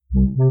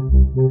Namo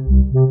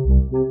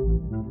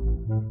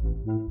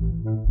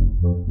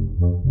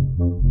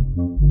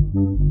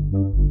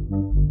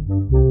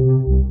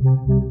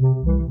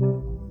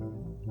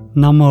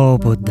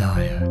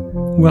Buddhaya.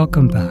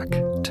 Welcome back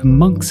to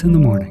Monks in the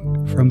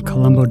Morning from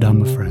Colombo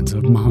Dhamma Friends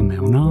of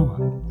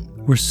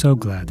Mahameonawa. We're so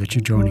glad that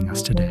you're joining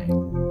us today.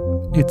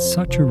 It's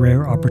such a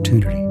rare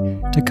opportunity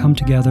to come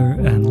together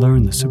and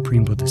learn the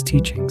Supreme Buddha's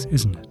teachings,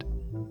 isn't it?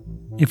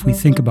 If we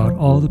think about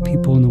all the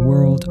people in the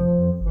world,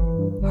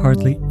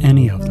 hardly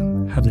any of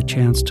them have the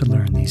chance to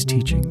learn these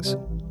teachings.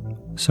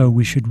 So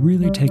we should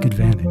really take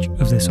advantage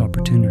of this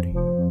opportunity.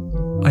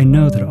 I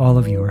know that all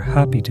of you are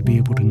happy to be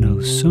able to know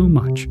so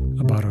much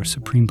about our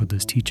Supreme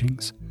Buddha's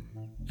teachings,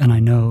 and I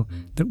know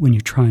that when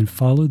you try and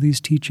follow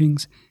these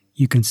teachings,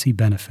 you can see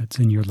benefits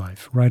in your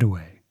life right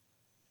away.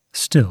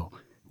 Still,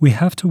 we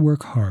have to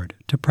work hard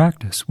to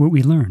practice what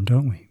we learn,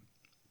 don't we?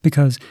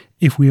 Because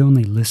if we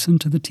only listen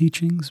to the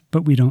teachings,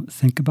 but we don't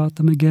think about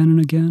them again and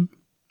again,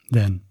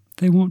 then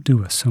they won't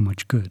do us so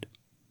much good.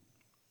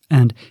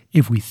 And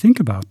if we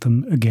think about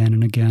them again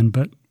and again,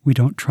 but we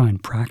don't try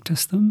and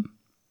practice them,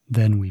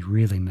 then we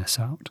really miss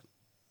out.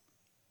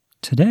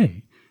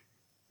 Today,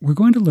 we're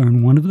going to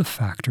learn one of the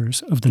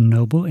factors of the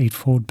Noble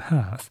Eightfold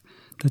Path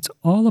that's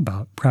all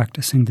about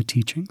practicing the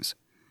teachings.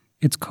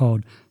 It's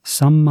called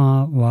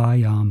Samma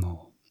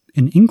Vayamo.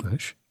 In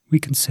English, we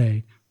can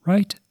say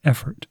right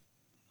effort.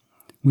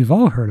 We've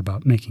all heard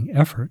about making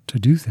effort to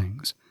do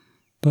things,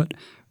 but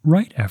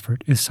right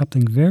effort is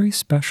something very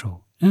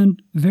special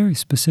and very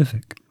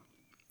specific.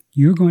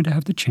 You're going to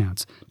have the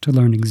chance to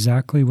learn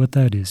exactly what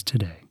that is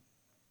today.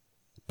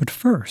 But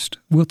first,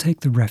 we'll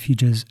take the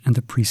refuges and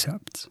the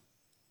precepts.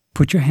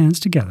 Put your hands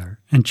together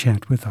and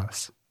chant with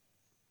us.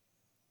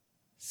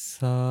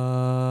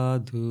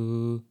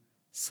 Sadhu,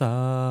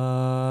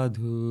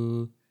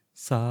 sadhu,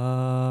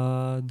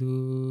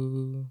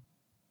 sadhu.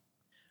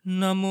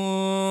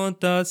 Namo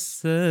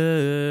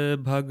tassa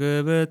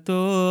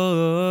bhagavato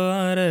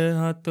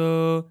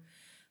arahato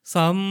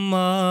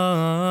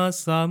samma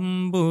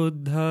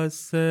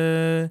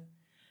sambuddhassa.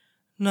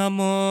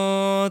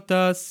 Namo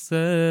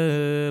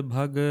tassa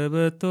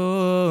bhagavato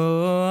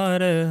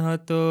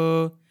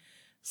arahato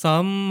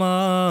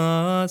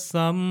samma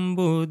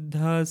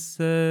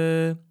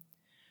sambuddhassa.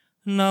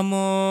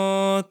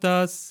 Namo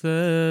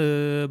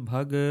tassa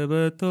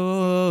bhagavato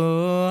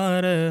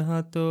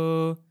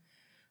arahato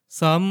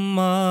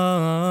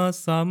samma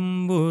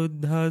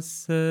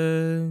sambuddhassa.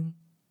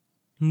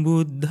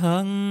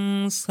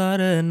 Buddhaṃ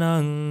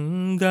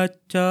saraṇaṃ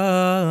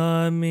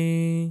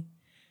gacchāmi.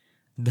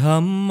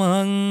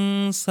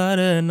 Dhammaṃ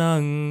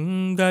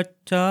saraṇaṃ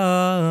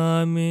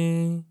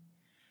gacchāmi.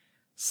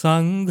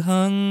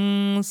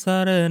 Saṅghaṃ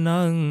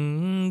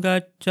saraṇaṃ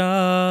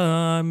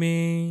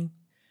gacchāmi.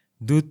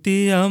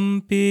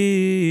 Dutiyampi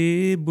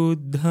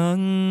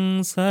buddhaṃ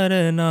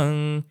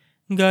saraṇaṃ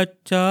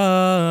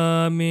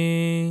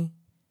gacchāmi.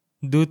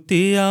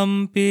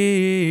 Dutiyampi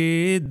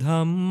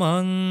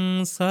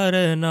dhammaṃ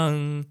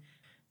saraṇaṃ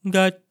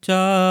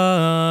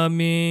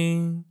gacchāmi.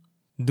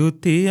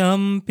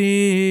 Dutiyampi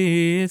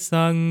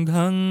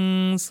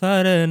saṅghaṃ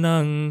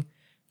saraṇaṃ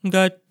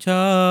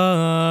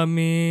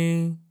gacchāmi.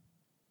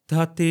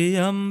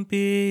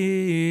 Tatiyampi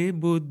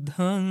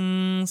buddhaṃ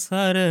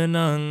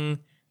saraṇaṃ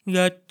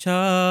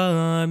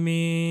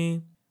gacchāmi.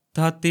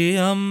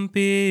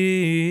 Tatiyampi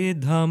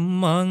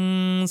dhammaṃ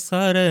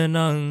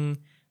saraṇaṃ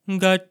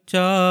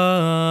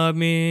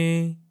gacchāmi.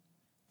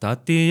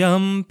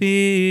 Tatiyampi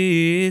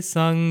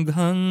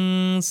saṅghaṃ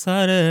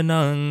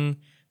saraṇaṃ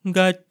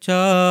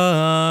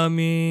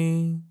gacchāmi.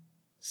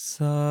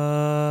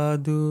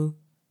 Sadhu,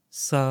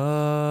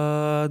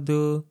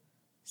 sadhu,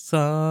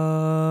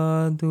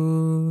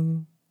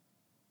 sadhu.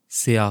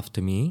 Say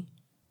after me,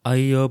 I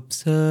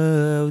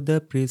observe the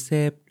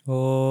precept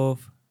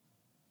of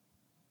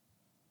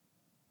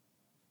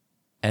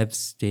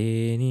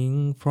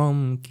abstaining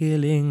from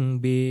killing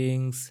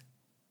beings.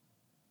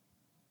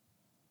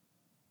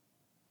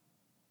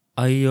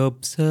 I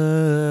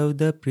observe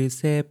the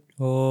precept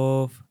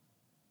of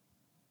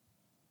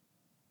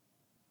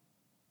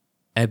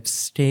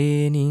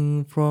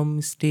abstaining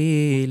from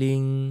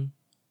stealing.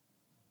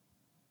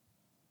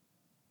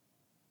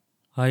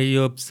 I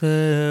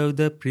observe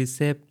the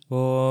precept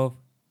of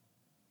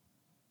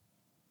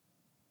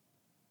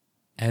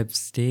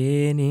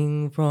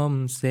abstaining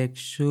from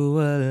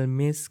sexual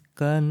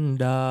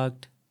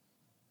misconduct.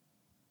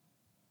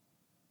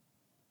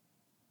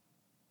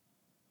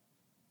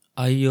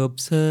 I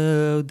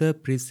observe the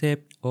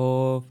precept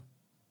of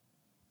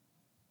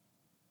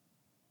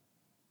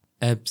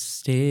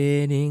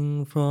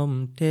abstaining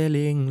from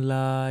telling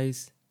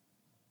lies.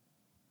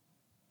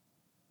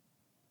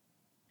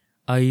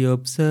 I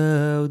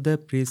observe the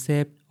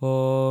precept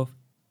of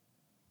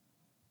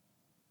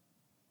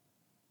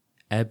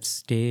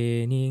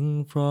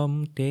abstaining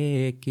from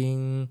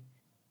taking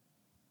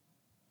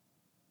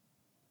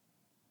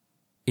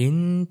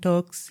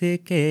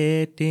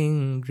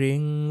intoxicating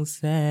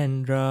drinks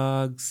and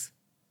drugs.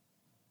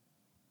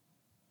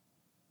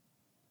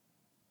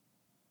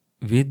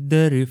 with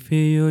the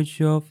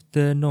refuge of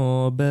the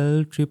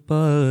noble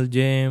triple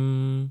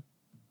gem.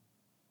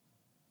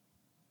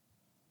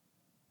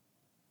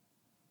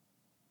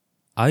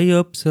 I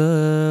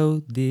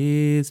observe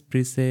these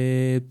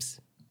precepts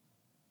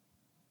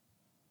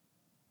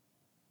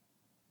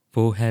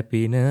for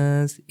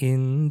happiness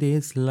in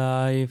this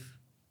life,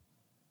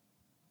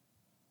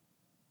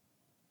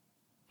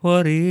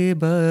 for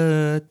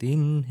rebirth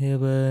in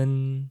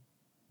heaven,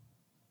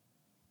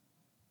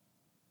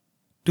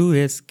 to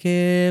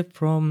escape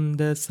from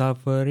the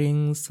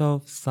sufferings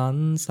of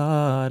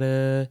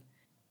samsara.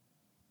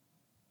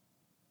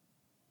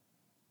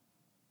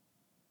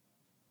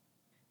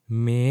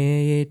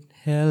 May it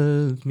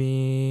help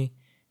me.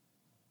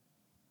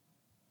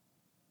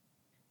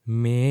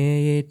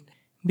 May it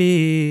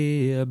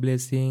be a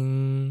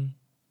blessing.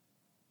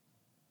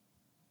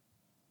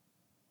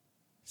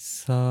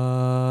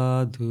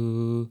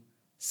 Sadhu,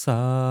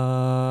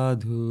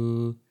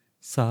 sadhu,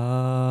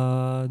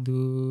 sadhu.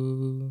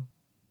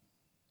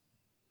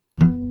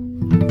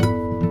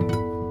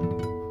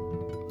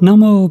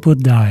 Namo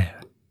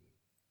Buddhaya.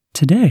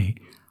 Today,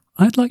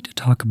 I'd like to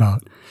talk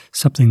about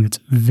something that's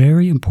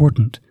very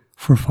important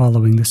for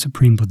following the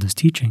Supreme Buddha's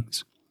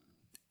teachings.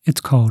 It's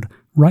called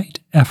right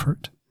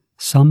effort,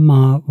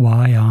 Samma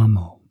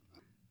Vayamo.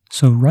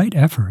 So right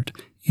effort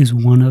is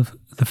one of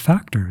the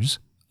factors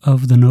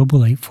of the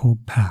Noble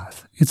Eightfold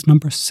Path. It's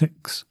number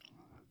 6.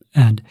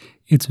 And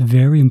it's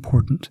very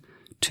important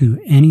to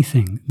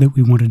anything that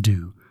we want to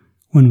do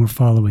when we're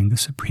following the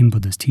Supreme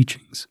Buddha's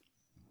teachings.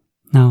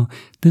 Now,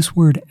 this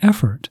word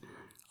effort,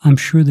 I'm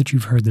sure that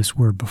you've heard this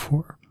word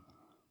before.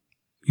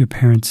 Your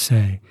parents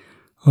say,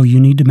 oh, you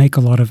need to make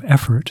a lot of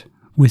effort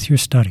with your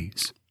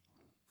studies.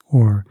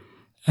 Or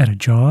at a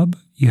job,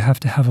 you have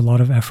to have a lot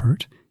of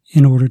effort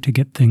in order to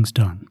get things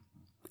done.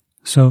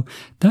 So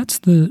that's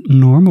the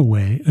normal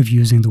way of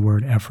using the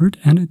word effort,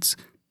 and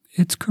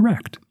it's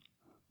correct.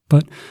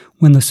 But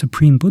when the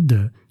Supreme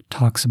Buddha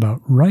talks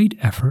about right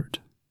effort,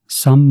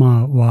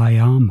 Samma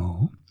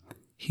Vayamo,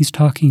 he's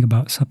talking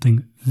about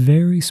something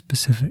very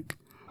specific,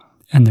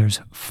 and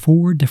there's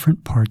 4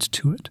 different parts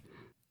to it.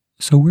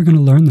 So we're going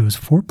to learn those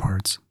 4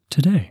 parts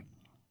today.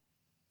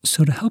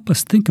 So to help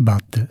us think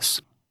about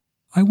this,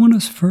 I want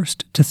us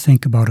first to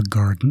think about a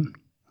garden.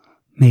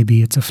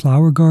 Maybe it's a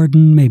flower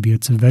garden, maybe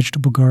it's a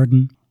vegetable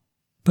garden,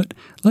 but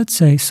let's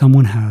say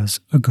someone has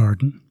a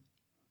garden.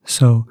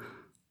 So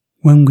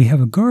when we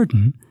have a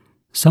garden,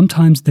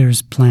 sometimes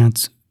there's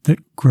plants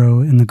that grow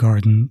in the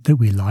garden that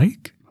we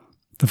like,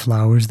 the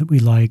flowers that we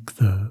like,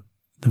 the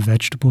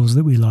vegetables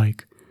that we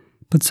like.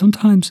 But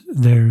sometimes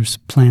there's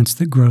plants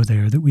that grow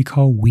there that we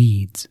call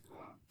weeds,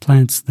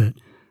 plants that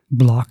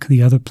block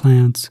the other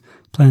plants,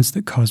 plants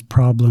that cause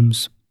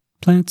problems,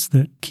 plants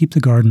that keep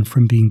the garden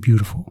from being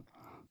beautiful.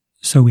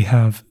 So we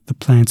have the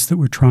plants that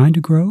we're trying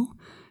to grow,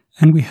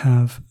 and we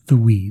have the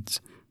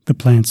weeds, the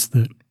plants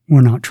that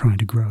we're not trying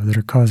to grow, that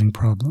are causing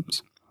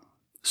problems.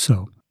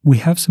 So we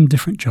have some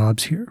different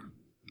jobs here,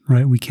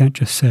 right? We can't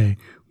just say,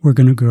 we're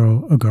going to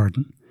grow a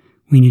garden.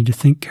 We need to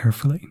think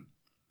carefully.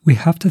 We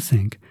have to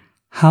think,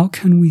 how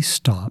can we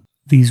stop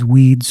these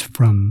weeds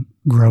from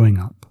growing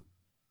up?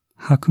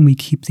 How can we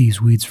keep these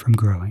weeds from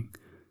growing?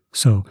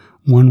 So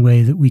one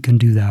way that we can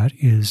do that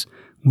is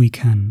we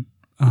can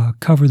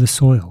cover the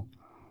soil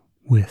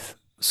with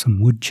some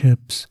wood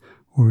chips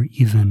or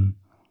even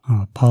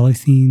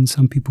polythene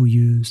some people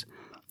use,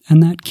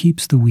 and that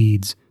keeps the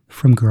weeds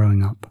from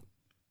growing up.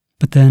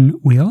 But then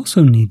we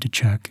also need to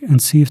check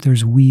and see if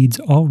there's weeds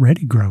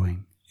already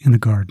growing in the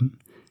garden.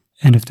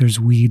 And if there's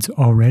weeds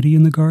already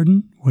in the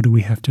garden, what do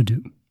we have to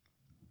do?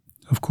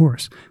 Of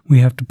course, we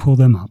have to pull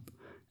them up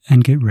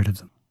and get rid of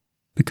them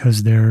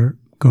because they're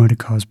going to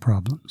cause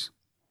problems.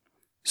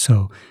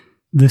 So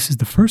this is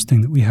the first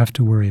thing that we have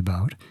to worry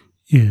about,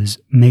 is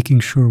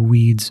making sure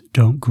weeds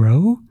don't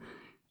grow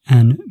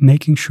and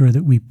making sure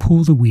that we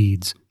pull the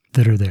weeds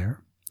that are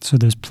there. So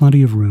there's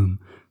plenty of room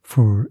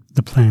for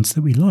the plants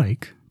that we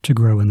like to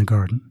grow in the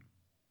garden.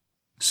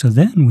 So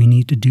then we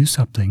need to do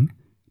something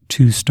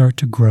to start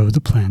to grow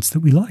the plants that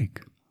we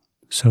like.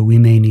 So we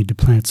may need to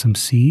plant some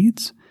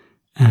seeds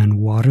and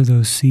water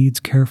those seeds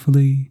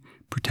carefully,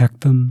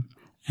 protect them,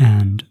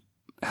 and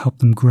help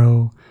them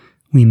grow.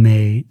 We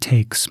may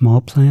take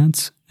small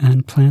plants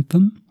and plant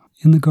them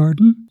in the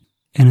garden,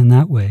 and in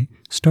that way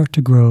start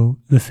to grow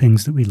the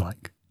things that we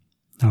like.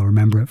 Now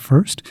remember, at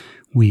first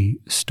we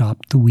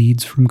stopped the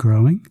weeds from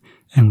growing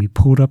and we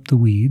pulled up the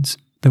weeds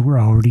that were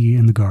already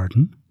in the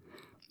garden.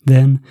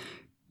 Then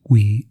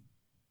we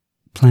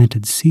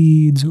planted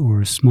seeds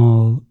or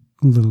small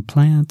little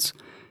plants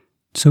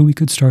so we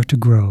could start to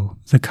grow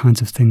the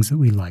kinds of things that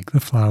we like, the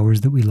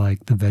flowers that we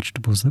like, the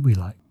vegetables that we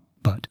like.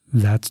 But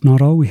that's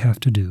not all we have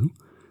to do.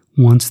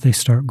 Once they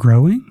start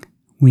growing,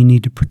 we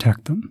need to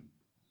protect them.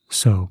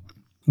 So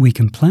we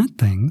can plant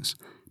things,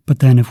 but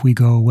then if we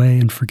go away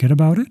and forget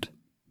about it,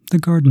 the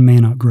garden may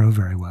not grow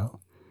very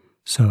well.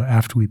 So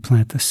after we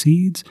plant the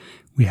seeds,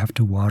 we have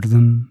to water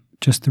them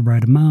just the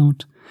right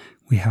amount.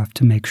 We have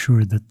to make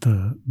sure that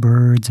the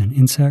birds and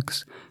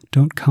insects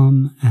don't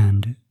come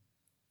and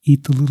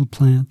eat the little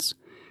plants.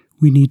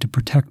 We need to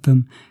protect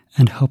them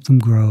and help them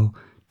grow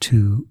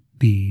to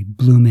be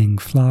blooming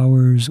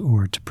flowers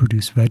or to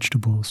produce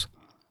vegetables.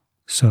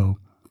 So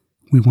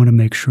we want to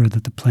make sure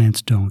that the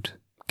plants don't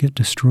get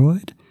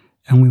destroyed,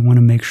 and we want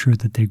to make sure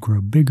that they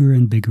grow bigger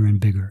and bigger and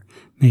bigger,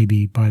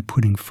 maybe by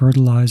putting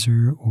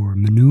fertilizer or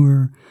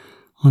manure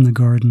on the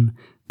garden.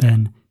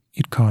 Then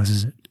it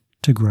causes it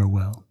to grow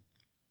well.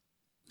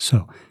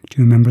 So, do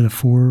you remember the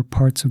 4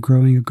 parts of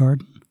growing a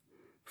garden?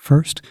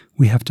 First,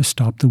 we have to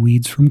stop the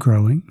weeds from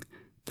growing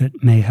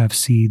that may have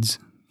seeds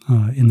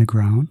in the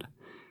ground.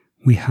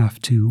 We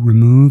have to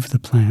remove the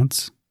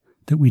plants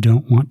that we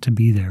don't want to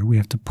be there. We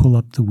have to pull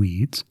up the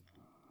weeds.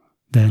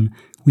 Then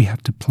we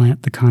have to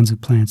plant the kinds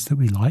of plants that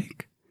we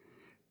like.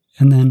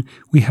 And then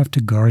we have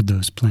to guard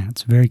those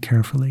plants very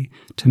carefully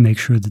to make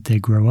sure that they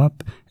grow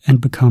up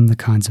and become the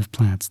kinds of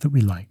plants that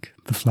we like,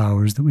 the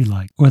flowers that we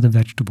like, or the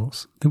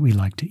vegetables that we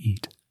like to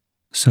eat.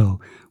 So,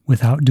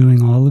 without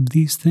doing all of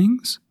these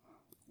things,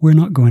 we're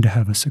not going to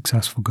have a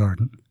successful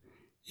garden.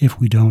 If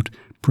we don't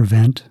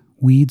prevent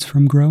weeds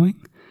from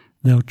growing,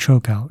 they'll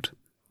choke out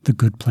the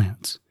good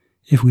plants.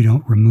 If we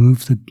don't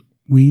remove the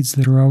weeds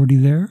that are already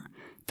there,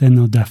 then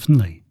they'll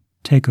definitely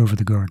take over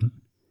the garden.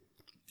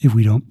 If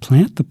we don't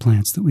plant the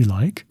plants that we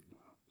like,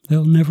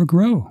 they'll never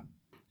grow.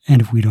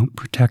 And if we don't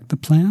protect the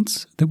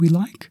plants that we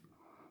like,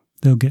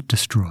 they'll get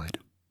destroyed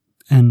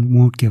and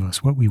won't give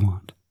us what we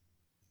want.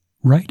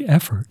 Right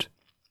effort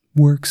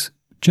works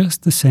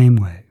just the same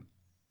way.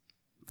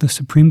 The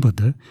Supreme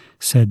Buddha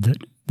said that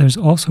there's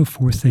also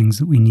 4 things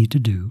that we need to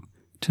do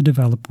to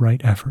develop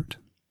right effort.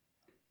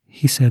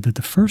 He said that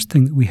the first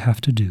thing that we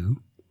have to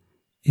do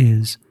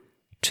is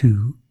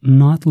to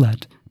not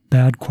let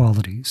bad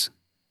qualities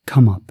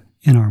come up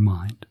in our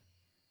mind.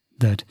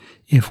 That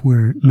if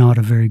we're not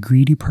a very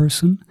greedy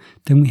person,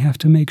 then we have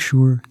to make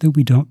sure that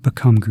we don't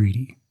become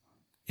greedy.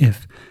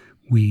 If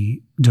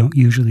we don't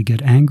usually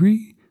get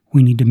angry,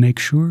 we need to make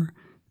sure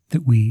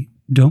that we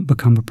don't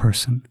become a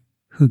person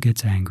who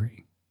gets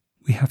angry.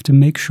 We have to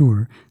make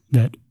sure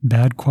that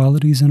bad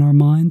qualities in our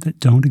mind that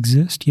don't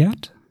exist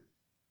yet,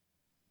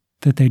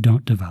 that they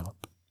don't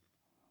develop.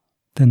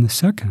 Then the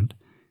second,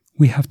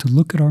 we have to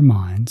look at our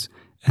minds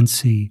and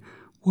see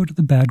what are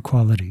the bad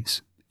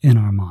qualities in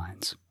our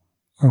minds.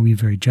 Are we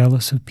very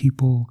jealous of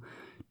people?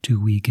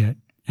 Do we get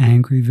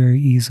angry very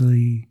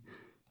easily?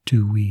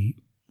 Do we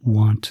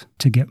want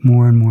to get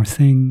more and more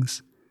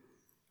things?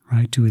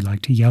 Right? Do we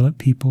like to yell at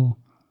people?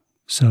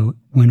 So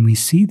when we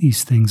see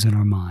these things in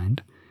our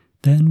mind,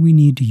 then we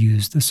need to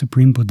use the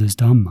Supreme Buddha's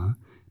Dhamma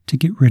to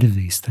get rid of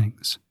these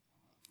things.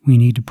 We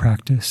need to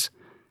practice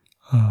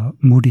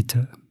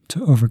mudita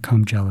to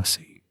overcome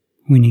jealousy.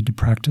 We need to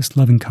practice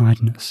loving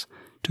kindness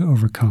to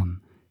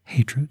overcome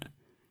hatred.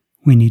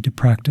 We need to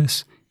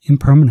practice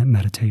impermanent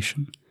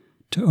meditation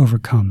to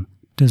overcome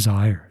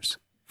desires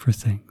for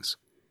things.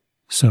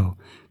 So,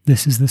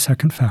 this is the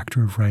second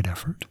factor of right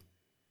effort.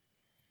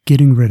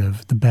 Getting rid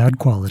of the bad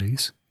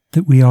qualities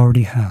that we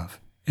already have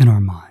in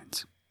our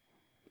minds.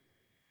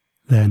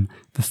 Then,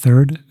 the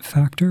third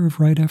factor of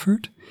right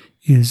effort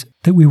is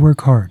that we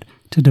work hard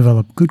to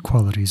develop good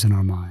qualities in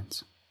our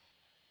minds.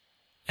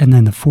 And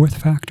then the fourth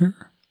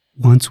factor,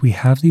 once we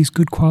have these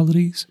good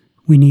qualities,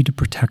 we need to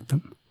protect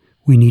them.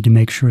 We need to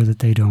make sure that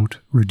they don't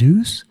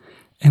reduce,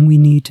 and we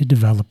need to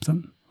develop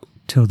them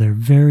till they're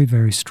very,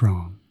 very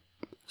strong.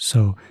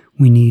 So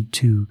we need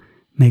to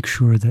make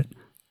sure that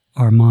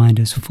our mind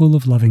is full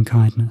of loving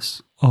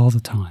kindness all the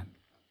time.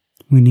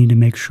 We need to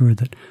make sure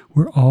that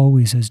we're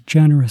always as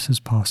generous as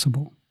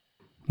possible.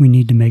 We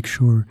need to make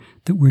sure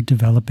that we're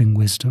developing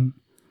wisdom,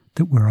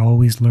 that we're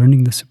always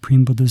learning the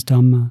Supreme Buddha's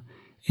Dhamma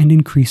and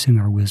increasing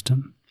our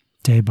wisdom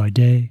day by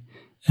day,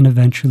 and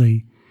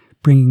eventually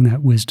bringing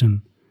that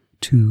wisdom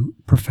to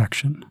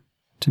perfection,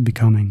 to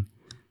becoming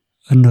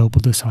a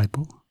noble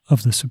disciple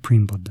of the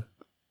Supreme Buddha.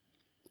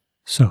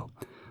 So,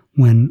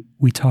 when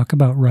we talk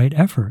about right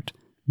effort,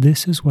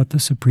 this is what the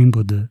Supreme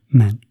Buddha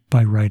meant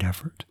by right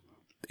effort.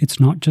 It's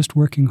not just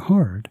working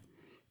hard,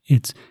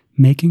 it's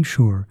making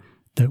sure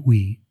that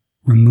we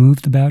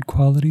remove the bad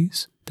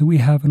qualities that we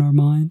have in our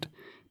mind,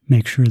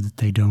 make sure that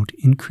they don't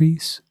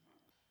increase,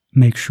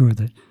 make sure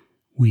that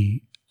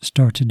we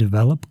start to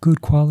develop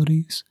good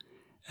qualities,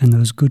 and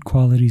those good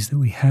qualities that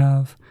we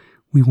have,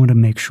 we want to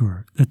make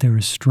sure that they're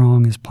as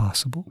strong as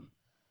possible.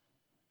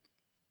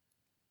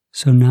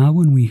 So now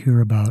when we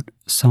hear about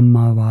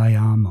samma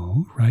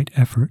vayamo, right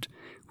effort,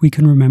 we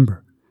can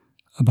remember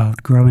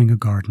about growing a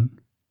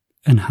garden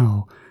and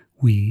how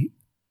we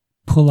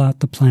pull out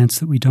the plants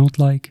that we don't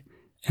like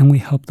and we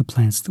help the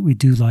plants that we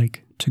do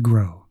like to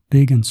grow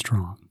big and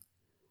strong.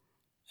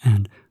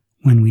 And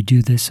when we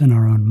do this in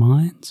our own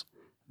minds,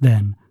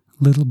 then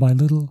little by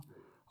little,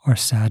 our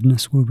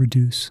sadness will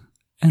reduce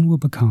and we'll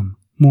become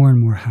more and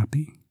more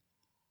happy.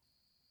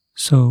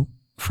 So,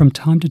 from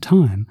time to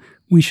time,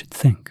 we should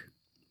think,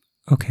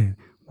 okay,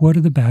 what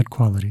are the bad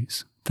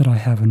qualities that I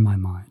have in my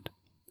mind?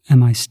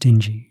 Am I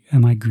stingy?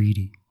 Am I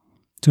greedy?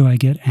 Do I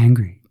get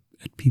angry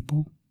at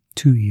people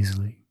too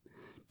easily?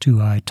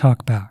 Do I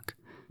talk back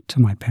to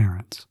my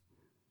parents?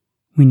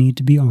 we need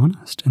to be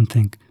honest and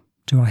think,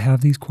 do I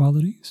have these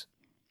qualities?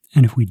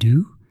 And if we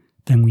do,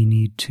 then we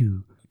need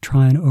to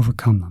try and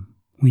overcome them.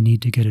 We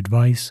need to get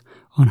advice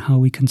on how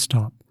we can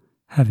stop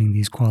having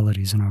these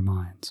qualities in our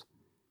minds.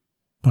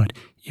 But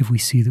if we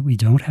see that we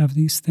don't have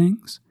these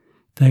things,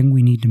 then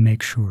we need to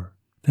make sure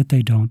that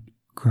they don't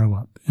grow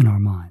up in our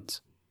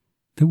minds,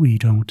 that we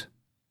don't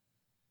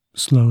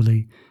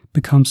slowly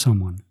become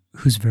someone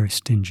who's very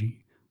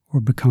stingy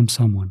or become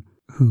someone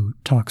who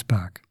talks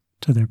back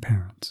to their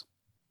parents.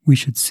 We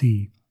should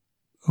see,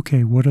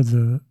 okay, what are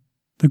the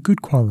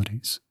good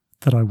qualities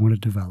that I want to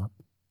develop?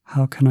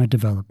 How can I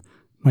develop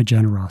my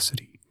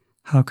generosity?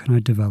 How can I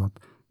develop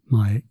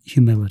my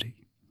humility?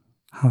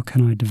 How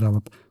can I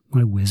develop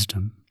my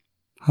wisdom?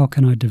 How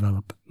can I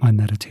develop my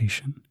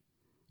meditation?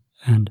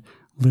 And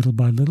little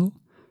by little,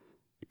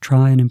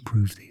 try and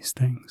improve these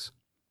things.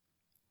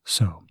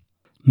 So,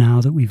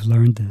 now that we've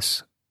learned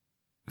this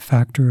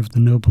factor of the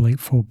Noble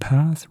Eightfold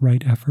Path,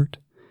 right effort,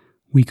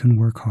 we can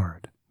work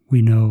hard.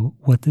 We know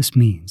what this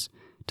means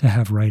to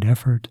have right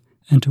effort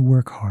and to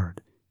work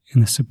hard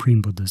in the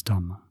Supreme Buddha's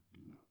Dhamma.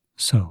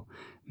 So,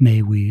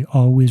 may we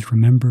always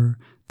remember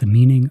the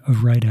meaning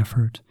of right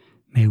effort.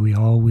 May we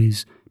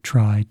always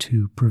try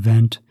to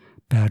prevent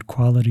bad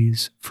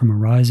qualities from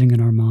arising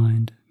in our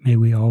mind. May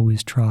we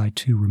always try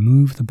to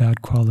remove the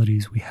bad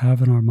qualities we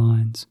have in our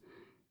minds.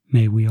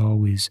 May we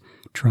always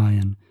try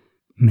and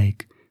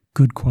make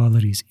good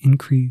qualities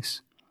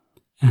increase.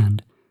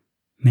 And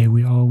may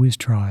we always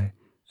try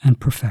and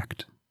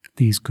perfect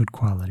these good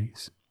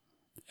qualities.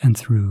 And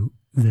through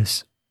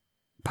this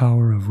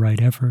power of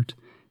right effort,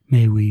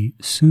 may we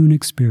soon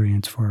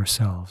experience for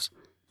ourselves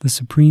the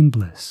supreme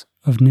bliss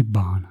of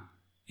Nibbana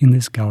in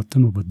this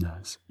Gautama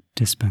Buddha's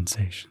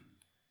dispensation.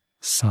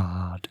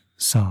 Sad,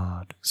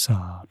 sad,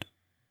 sad.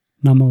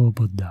 Namo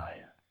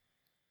Buddhaya.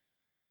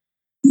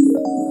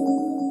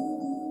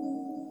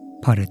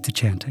 Paritta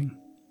chanting.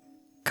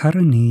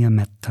 Karaniya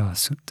Metta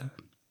Sutta,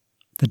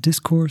 the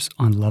Discourse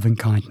on Loving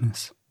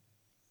Kindness.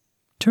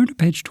 Turn to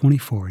page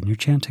 24 in your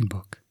chanting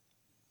book.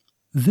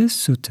 This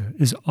sutta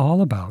is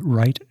all about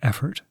right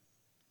effort.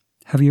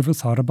 Have you ever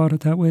thought about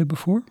it that way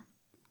before?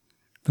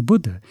 The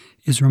Buddha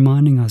is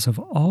reminding us of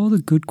all the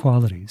good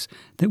qualities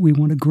that we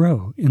want to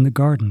grow in the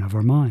garden of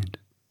our mind.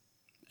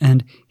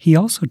 And he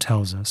also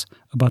tells us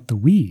about the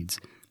weeds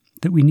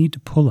that we need to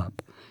pull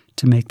up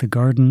to make the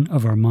garden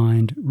of our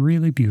mind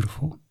really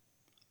beautiful.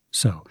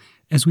 So,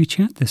 as we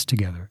chant this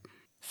together,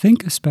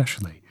 think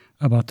especially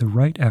about the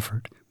right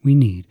effort we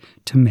need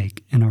to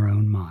make in our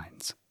own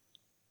minds.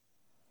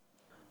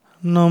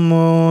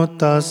 Namo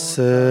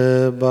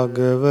tassa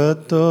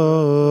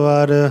bhagavato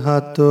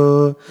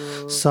arahato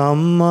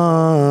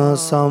samma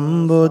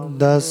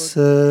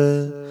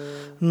sambuddhassa.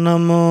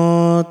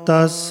 Namo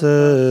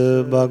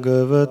tassa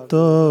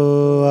bhagavato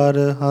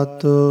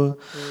arahato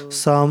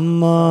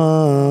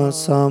samma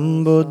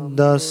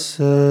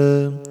sambuddhassa.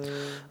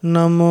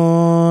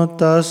 Namo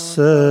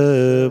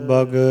tassa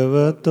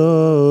bhagavato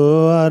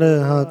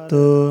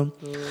arahato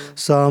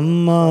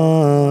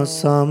samma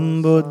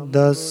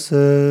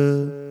sambuddhassa.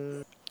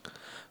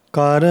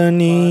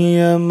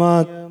 Karaniya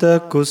matta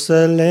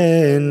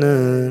kusalena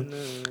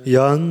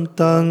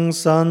yantang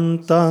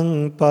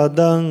santang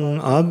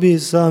padang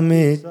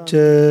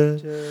abhisamicca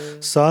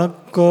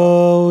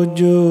sakko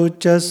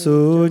ujuca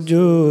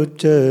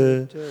sujuca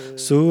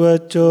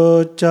suvaco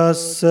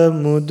chassa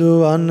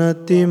mudu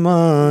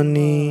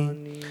anatimani.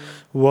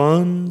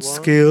 One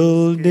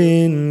skilled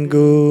in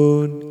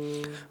good,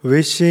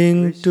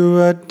 wishing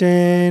to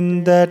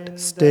attain that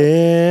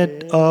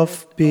state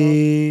of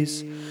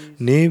peace,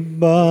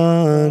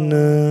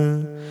 Nibbana,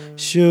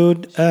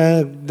 should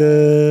act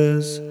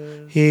thus.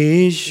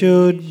 He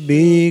should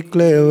be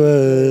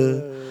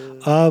clever,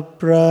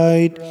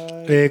 upright,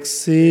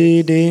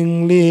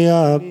 exceedingly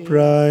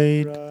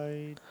upright,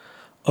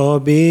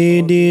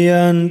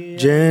 obedient,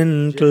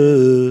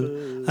 gentle,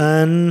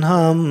 and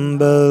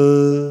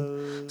humble.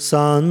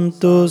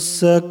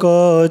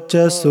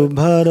 Santussakocha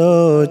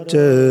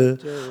subharocha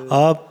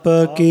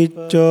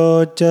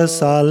appakiccocha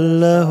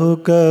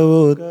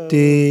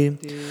sallahukavutti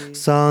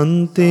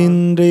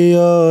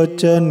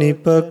santindriyocha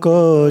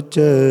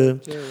nipakocha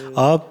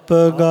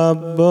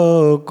appagabbo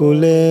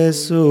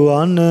kulesu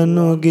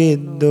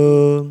ananugiddo.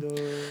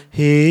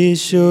 He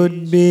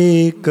should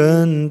be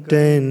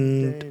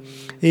content,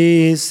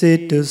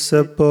 easy to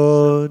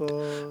support,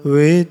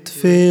 with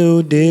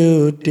few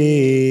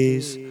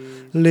duties,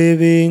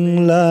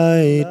 living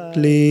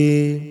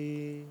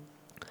lightly,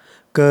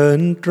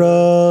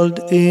 controlled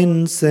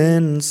in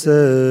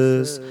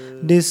senses,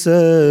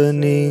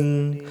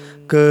 discerning,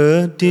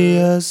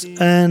 courteous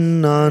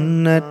and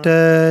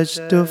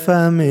unattached to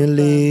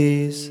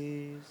families.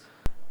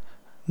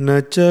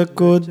 Nacha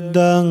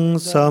kuddang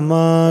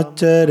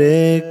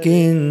samachare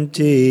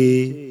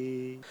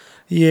kinchi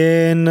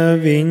yena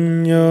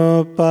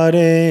vinyo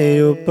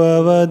pare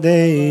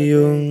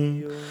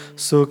upavadeyung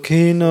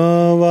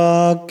Sukhino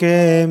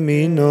vake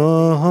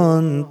mino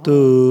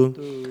hontu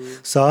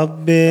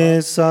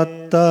sabbe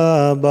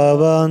satta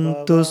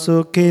bhavantu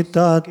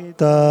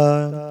sukhitatta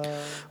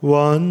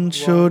One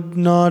should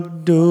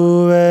not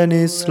do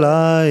any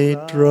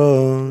slight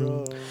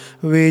wrong,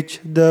 which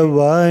the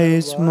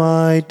wise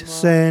might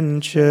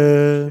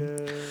censure.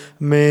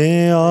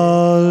 May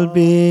all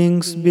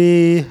beings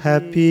be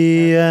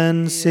happy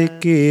and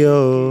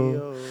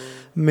secure.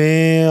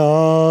 May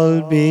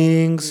all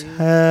beings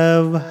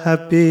have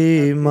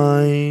happy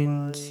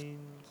minds.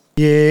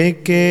 Ye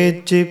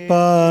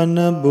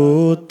kechipana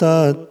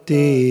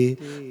bhutati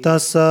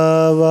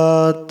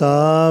tasava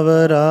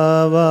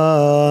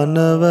tavarava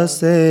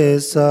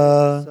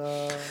navasesa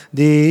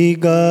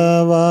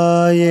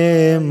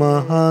digavaye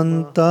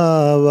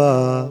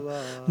mahantava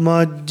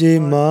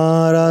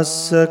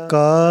majjimarasa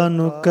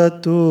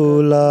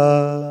kanukatula.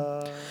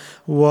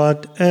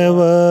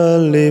 Whatever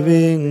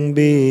living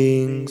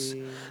beings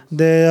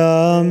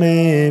there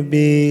may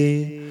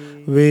be,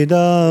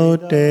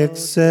 without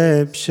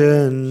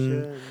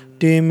exception,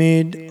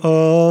 timid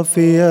or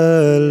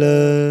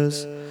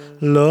fearless,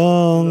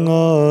 long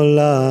or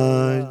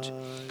large,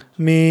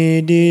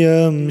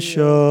 medium,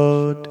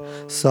 short,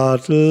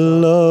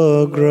 subtle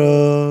or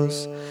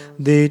gross,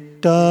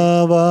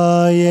 ditta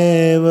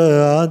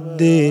vayeva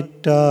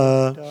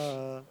additta,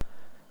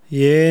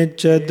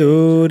 yecha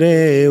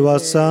dure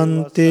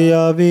vasanti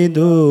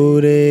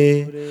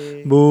avidure,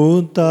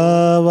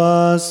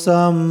 bhutava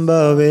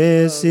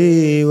sambhave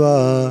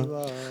siva,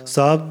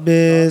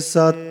 sabbe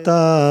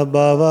satta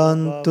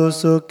bhavantu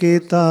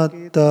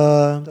sukhitatta,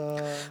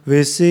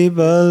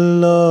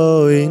 visible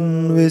or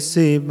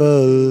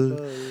invisible,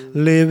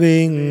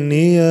 living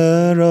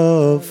near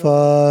or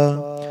far,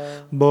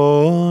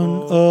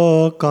 born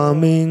or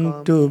coming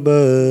to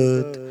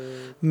birth,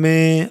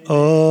 may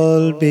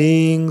all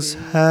beings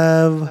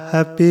have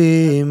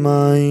happy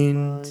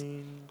minds.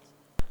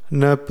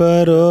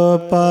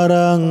 Naparo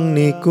parang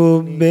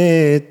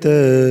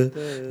nikubbeta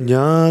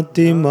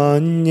jnati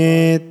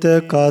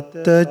manyeta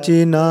katta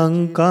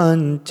chinang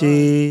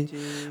kanchi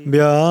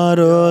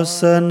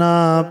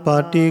vyarosana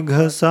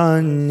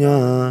patighasanya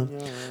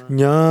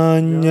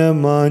jnanya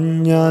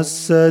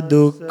manyassa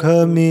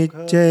dukkha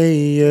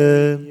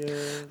micchaya.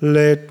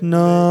 Let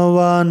no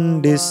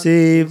one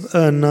deceive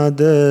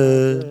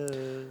another,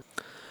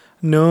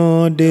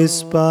 nor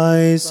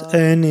despise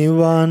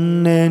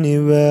anyone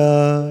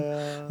anywhere,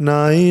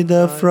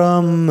 neither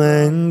from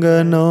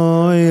anger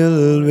nor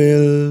ill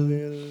will.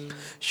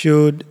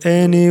 Should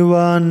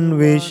anyone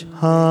wish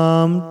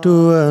harm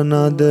to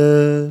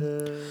another,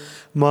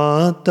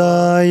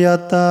 mata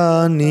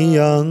yata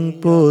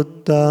niyang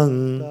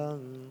puttang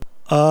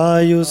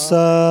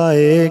ayusa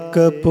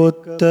eka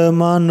putta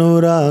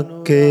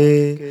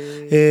manurakke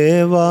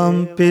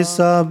evampi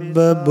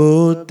sabba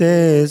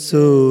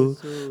bhutesu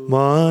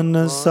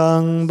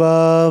manasang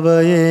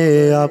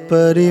bhavaye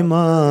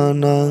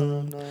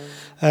aparimanang.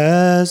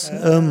 As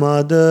a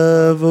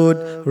mother would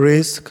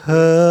risk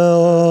her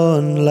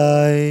own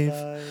life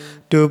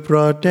to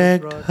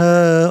protect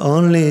her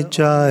only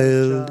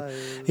child,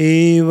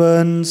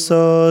 even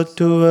so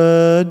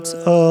towards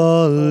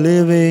all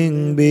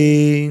living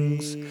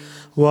beings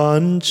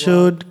one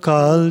should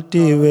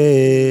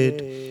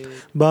cultivate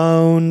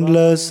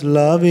boundless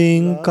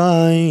loving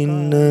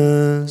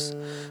kindness.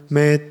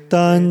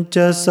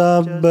 Mettancha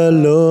sabba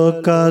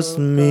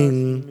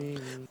lokasmin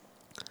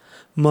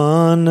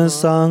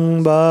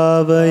manasang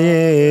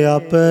bhavaye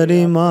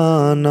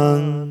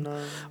aparimanang.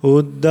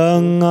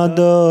 Uddang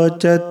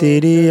adocha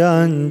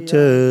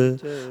tiriyancha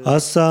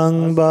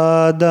asang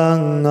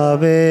badang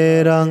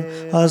averang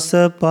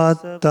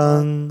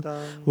asapattang.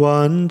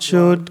 One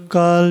should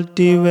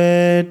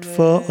cultivate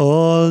for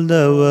all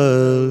the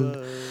world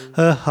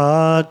a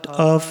heart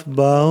of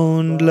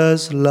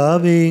boundless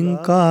loving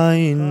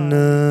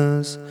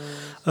kindness,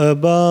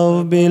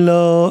 above,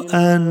 below,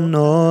 and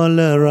all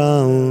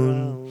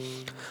around,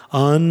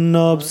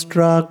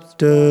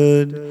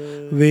 unobstructed,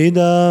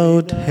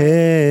 without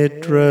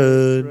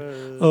hatred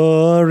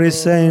or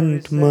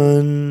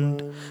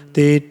resentment.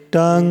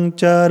 Tittang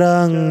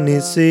charang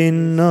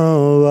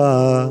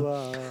nisinova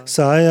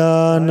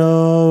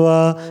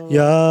sayanova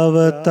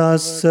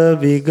yavatassa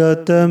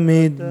vigata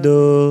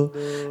middo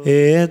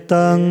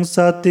etang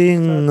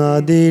sating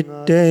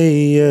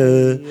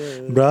aditteya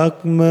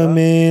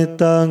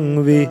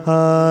brahmametang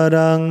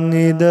viharang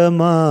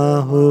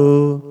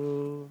idamahu.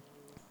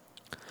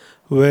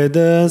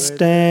 Whether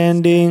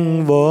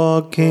standing,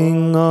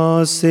 walking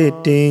or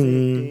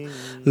sitting,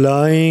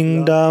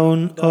 lying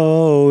down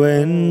or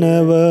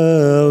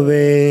whenever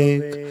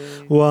awake,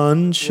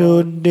 one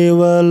should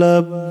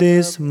develop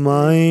this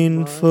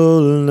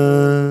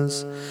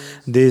mindfulness.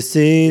 This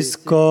is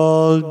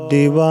called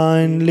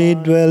divinely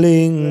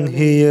dwelling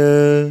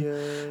here.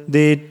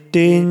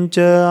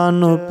 Dittincha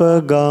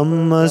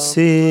anupagamma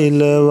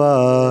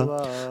silava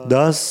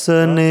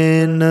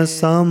dassanena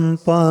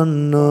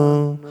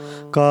sampanno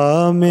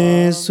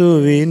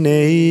kamesu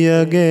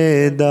vineyya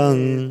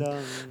gedang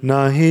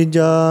nahi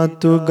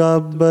jatu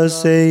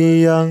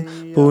gabbaseyang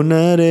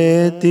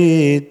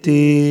punaretiti.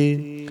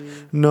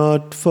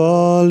 Not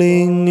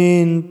falling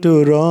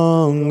into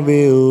wrong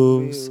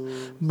views,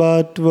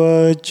 but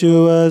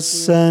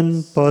virtuous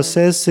and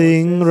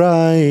possessing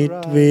right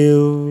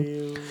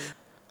view,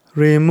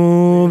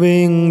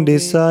 removing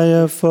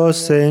desire for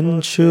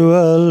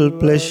sensual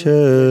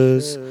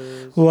pleasures,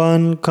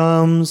 one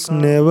comes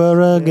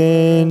never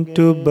again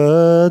to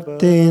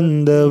birth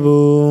in the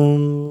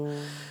womb.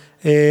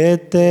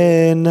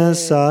 Etena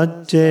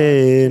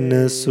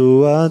sajjena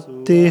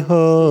suatti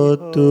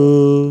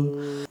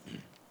hotu.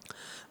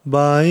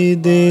 By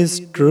this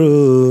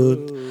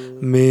truth,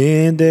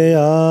 may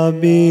there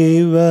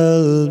be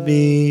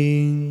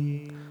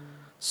well-being.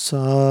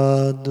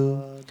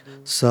 Sadhu,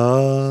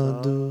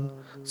 sadhu,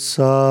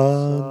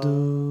 sadhu.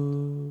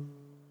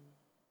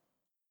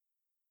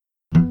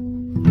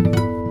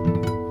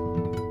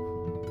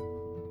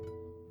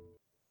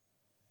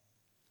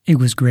 It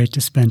was great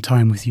to spend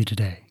time with you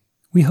today.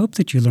 We hope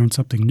that you learned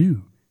something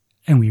new,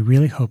 and we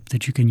really hope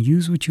that you can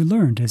use what you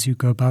learned as you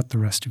go about the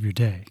rest of your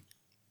day.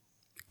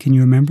 Can you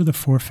remember the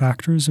 4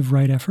 factors of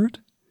right effort?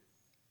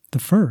 The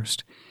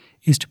first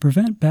is to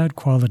prevent bad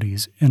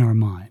qualities in our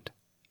mind.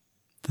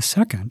 The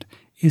second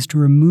is to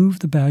remove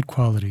the bad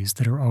qualities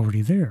that are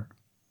already there.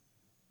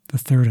 The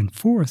third and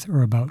fourth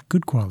are about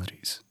good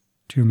qualities.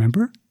 Do you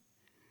remember?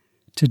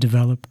 To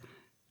develop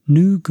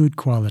new good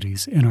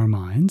qualities in our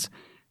minds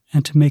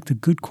and to make the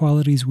good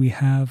qualities we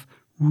have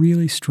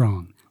really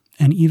strong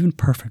and even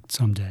perfect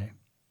someday.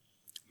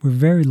 We're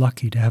very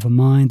lucky to have a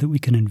mind that we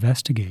can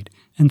investigate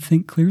and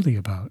think clearly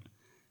about.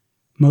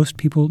 Most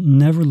people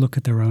never look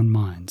at their own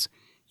minds,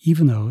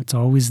 even though it's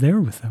always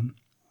there with them.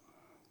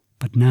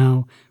 But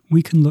now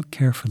we can look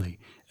carefully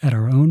at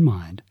our own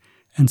mind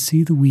and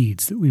see the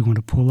weeds that we want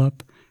to pull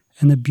up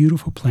and the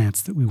beautiful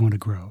plants that we want to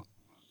grow,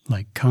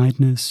 like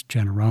kindness,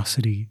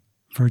 generosity,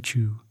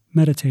 virtue,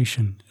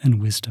 meditation,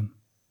 and wisdom.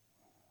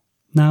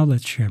 Now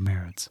let's share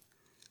merits.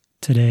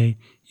 Today,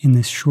 in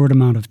this short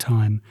amount of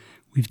time,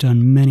 we've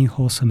done many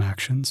wholesome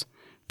actions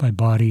by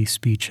body,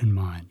 speech, and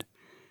mind.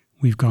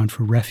 We've gone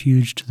for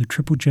refuge to the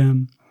Triple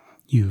Gem.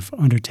 You've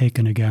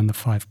undertaken again the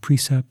 5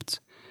 precepts.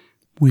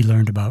 We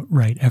learned about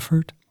right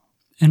effort,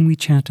 and we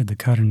chanted the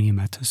Karaniya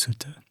Metta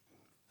Sutta.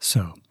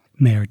 So,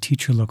 may our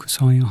teacher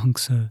Lokusoya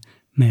Hangsa,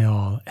 may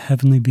all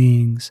heavenly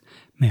beings,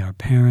 may our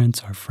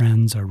parents, our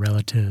friends, our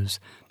relatives,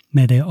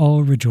 may they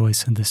all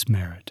rejoice in this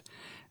merit,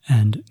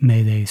 and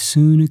may they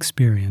soon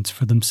experience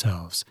for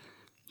themselves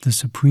the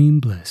supreme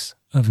bliss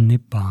of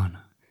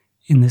Nibbana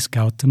in this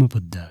Gautama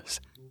Buddha's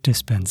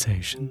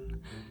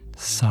dispensation.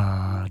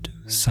 Sadhu,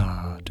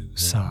 sadhu,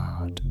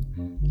 sadhu.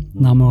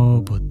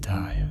 Namo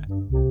Buddhaya.